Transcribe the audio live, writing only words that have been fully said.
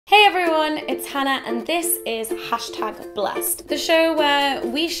everyone, it's Hannah and this is #blessed, the show where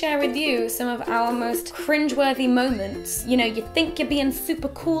we share with you some of our most cringeworthy moments. You know, you think you're being super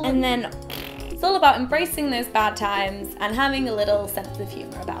cool and then it's all about embracing those bad times and having a little sense of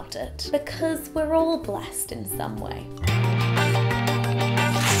humour about it. Because we're all blessed in some way.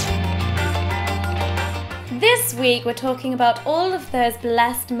 This week we're talking about all of those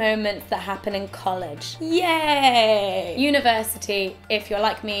blessed moments that happen in college. Yay! University, if you're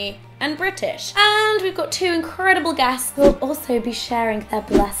like me, and British. And we've got two incredible guests who will also be sharing their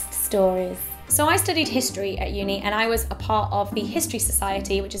blessed stories. So I studied history at uni and I was a part of the History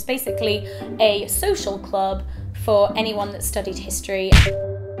Society, which is basically a social club for anyone that studied history.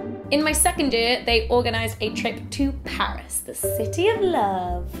 In my second year, they organised a trip to Paris, the city of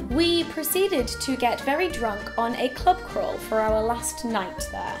love. We proceeded to get very drunk on a club crawl for our last night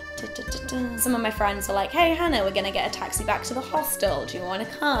there. Some of my friends were like, hey Hannah, we're gonna get a taxi back to the hostel. Do you wanna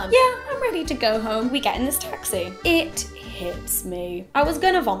come? Yeah, I'm ready to go home. We get in this taxi. It hits me. I was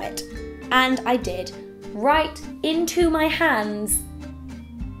gonna vomit. And I did. Right into my hands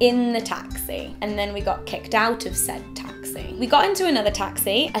in the taxi. And then we got kicked out of said taxi. We got into another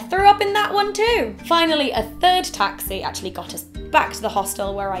taxi. I threw up in that one too. Finally, a third taxi actually got us back to the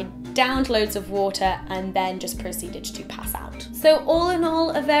hostel where I downed loads of water and then just proceeded to pass out. So all in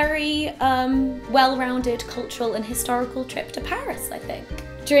all, a very well-rounded cultural and historical trip to Paris, I think.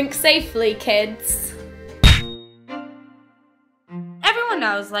 Drink safely, kids. Everyone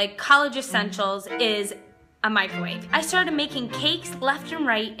knows, like, college essentials is a microwave. I started making cakes left and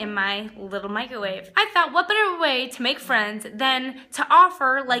right in my little microwave. I thought, what better way to make friends than to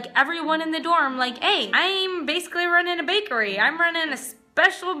offer, like, everyone in the dorm, like, hey, I'm basically running a bakery. I'm running a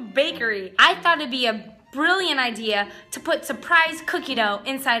special bakery. I thought it'd be a brilliant idea to put surprise cookie dough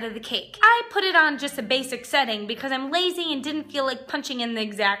inside of the cake. I put it on just a basic setting because I'm lazy and didn't feel like punching in the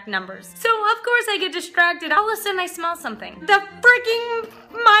exact numbers. So of course I get distracted. All of a sudden I smell something. The freaking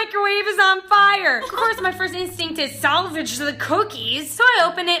microwave is on fire. Of course my first instinct is salvage the cookies. So I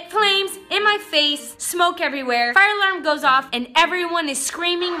open it, flames in my face, smoke everywhere, fire alarm goes off and everyone is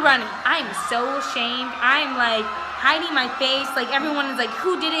screaming, running. I'm so ashamed. I'm like hiding my face, like everyone is like,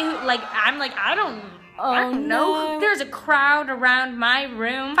 who did it? Who? Like, I'm like, I don't know. There's a crowd around my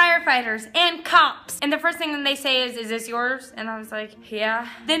room, firefighters and cops. And the first thing that they say is this yours? And I was like, yeah.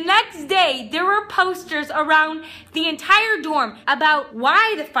 The next day, there were posters around the entire dorm about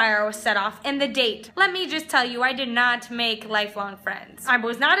why the fire was set off and the date. Let me just tell you, I did not make lifelong friends. I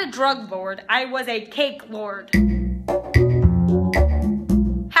was not a drug lord, I was a cake lord.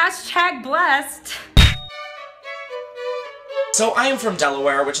 #blessed. So I am from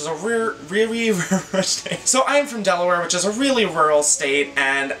Delaware, which is a really rural state. So I am from Delaware, which is a really rural state,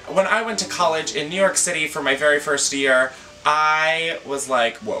 and when I went to college in New York City for my very first year, I was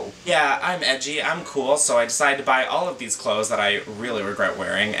like, whoa. Yeah, I'm edgy, I'm cool, so I decided to buy all of these clothes that I really regret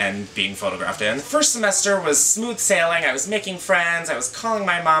wearing and being photographed in. First semester was smooth sailing, I was making friends, I was calling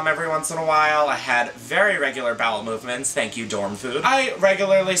my mom every once in a while, I had very regular bowel movements, thank you dorm food. I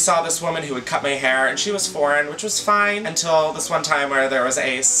regularly saw this woman who would cut my hair, and she was foreign, which was fine, until this one time where there was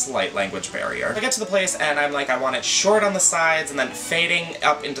a slight language barrier. I get to the place and I'm like, I want it short on the sides and then fading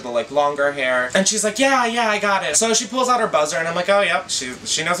up into the like longer hair. And she's like, yeah, I got it. So she pulls out her buzzer and I'm like, oh yep,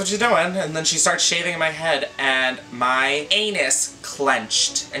 she knows what she's doing. And then she starts shaving in my head and my anus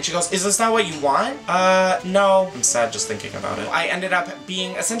clenched. And she goes, is this not what you want? No. I'm sad just thinking about it. I ended up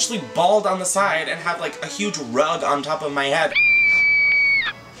being essentially bald on the side and have like a huge rug on top of my head.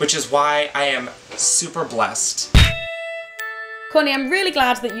 Which is why I am super blessed. Courtney, I'm really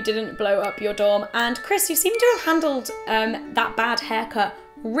glad that you didn't blow up your dorm. And Chris, you seem to have handled that bad haircut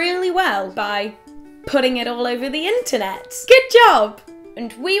really well by putting it all over the internet. Good job!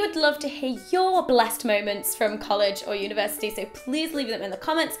 And we would love to hear your blessed moments from college or university, so please leave them in the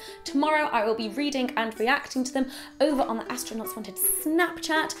comments. Tomorrow I will be reading and reacting to them over on the Astronauts Wanted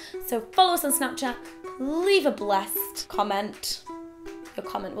Snapchat. So follow us on Snapchat, leave a blessed comment. Your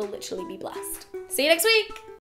comment will literally be blessed. See you next week!